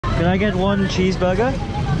Can I get one cheeseburger?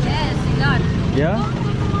 Yes, you got. Yeah?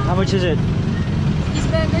 How much is it?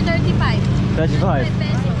 Cheeseburger 35. 35.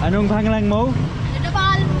 Anong pangalan mo?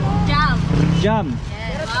 Jam. Jam.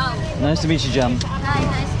 Yes. Wow. Nice to meet you, Jam. Hi,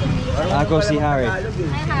 nice to meet you. Ako si Harry. Hi,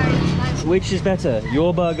 Harry. Nice. Which is better,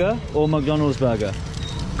 your burger or McDonald's burger?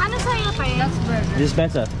 Ano sa'yo, pre? That's burger. This is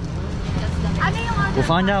better. Ano yung order? We'll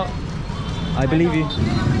find out. I believe you.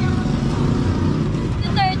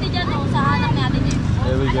 Yung 30 dyan, oh, sa hanap natin yun.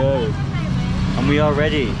 There we go. And we are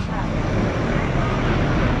ready.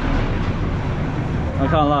 I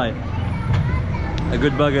can't lie. A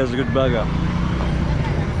good burger is a good burger.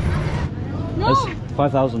 No! That's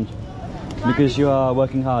 5,000. Because you are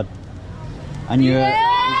working hard. And you're...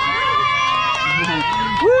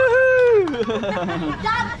 Woohoo!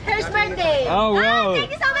 First birthday! Oh wow!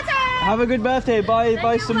 Thank you so much, sir! Have a good birthday. Buy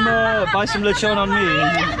some lechon on me.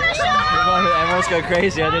 Everyone's going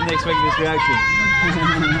crazy. I didn't expect this reaction.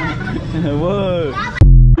 Whoa!